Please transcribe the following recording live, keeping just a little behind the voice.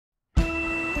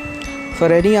For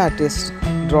any artist,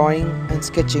 drawing and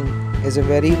sketching is a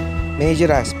very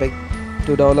major aspect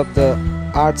to develop the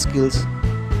art skills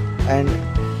and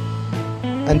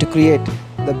to create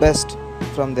the best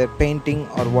from their painting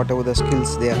or whatever the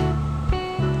skills they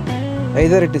are.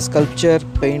 Either it is sculpture,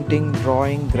 painting,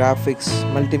 drawing, graphics,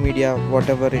 multimedia,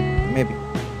 whatever it may be.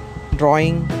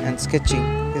 Drawing and sketching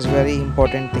is very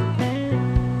important thing.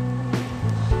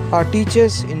 Our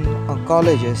teachers in our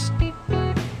colleges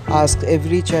ask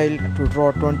every child to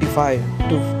draw 25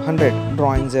 to 100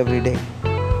 drawings every day.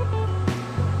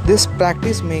 This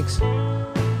practice makes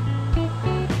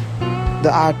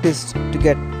the artist to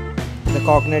get the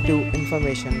cognitive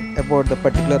information about the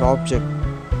particular object,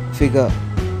 figure,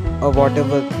 or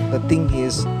whatever the thing he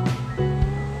is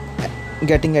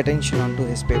getting attention onto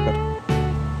his paper.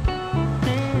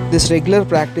 This regular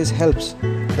practice helps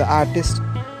the artist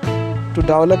to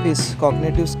develop his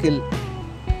cognitive skill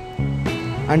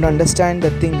and understand the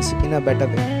things in a better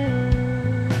way.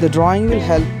 The drawing will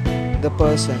help the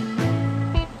person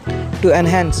to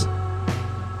enhance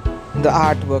the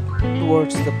artwork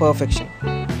towards the perfection.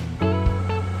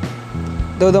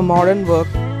 Though the modern work,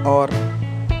 or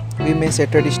we may say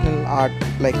traditional art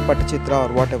like Patachitra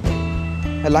or whatever,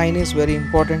 a line is very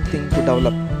important thing to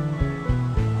develop.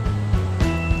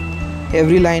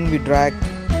 Every line we drag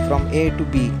from A to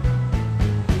B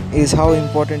is how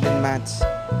important in maths.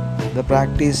 The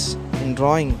practice in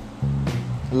drawing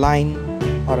line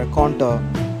or a contour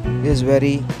is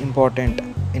very important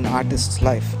in artist's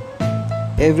life.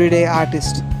 Everyday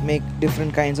artists make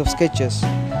different kinds of sketches,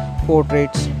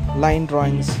 portraits, line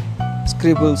drawings,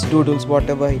 scribbles, doodles,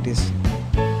 whatever it is.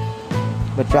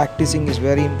 But practicing is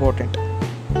very important.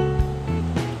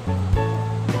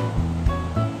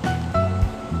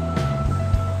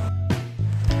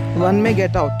 One may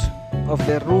get out of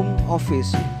their room,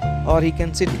 office, or he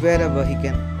can sit wherever he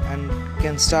can and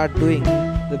can start doing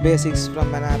the basics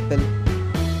from an apple,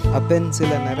 a pencil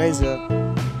and eraser,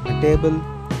 a table,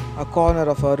 a corner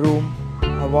of a room,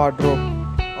 a wardrobe,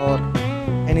 or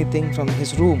anything from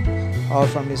his room or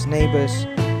from his neighbors.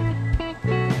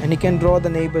 And he can draw the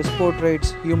neighbors'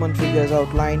 portraits, human figures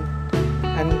outline,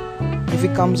 and if he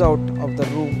comes out of the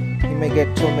room, he may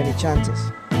get so many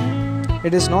chances.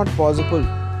 It is not possible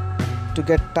to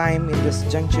get time in this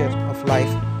juncture of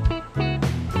life,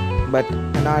 but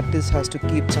an artist has to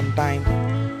keep some time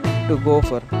to go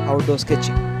for outdoor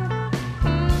sketching.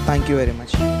 Thank you very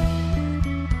much.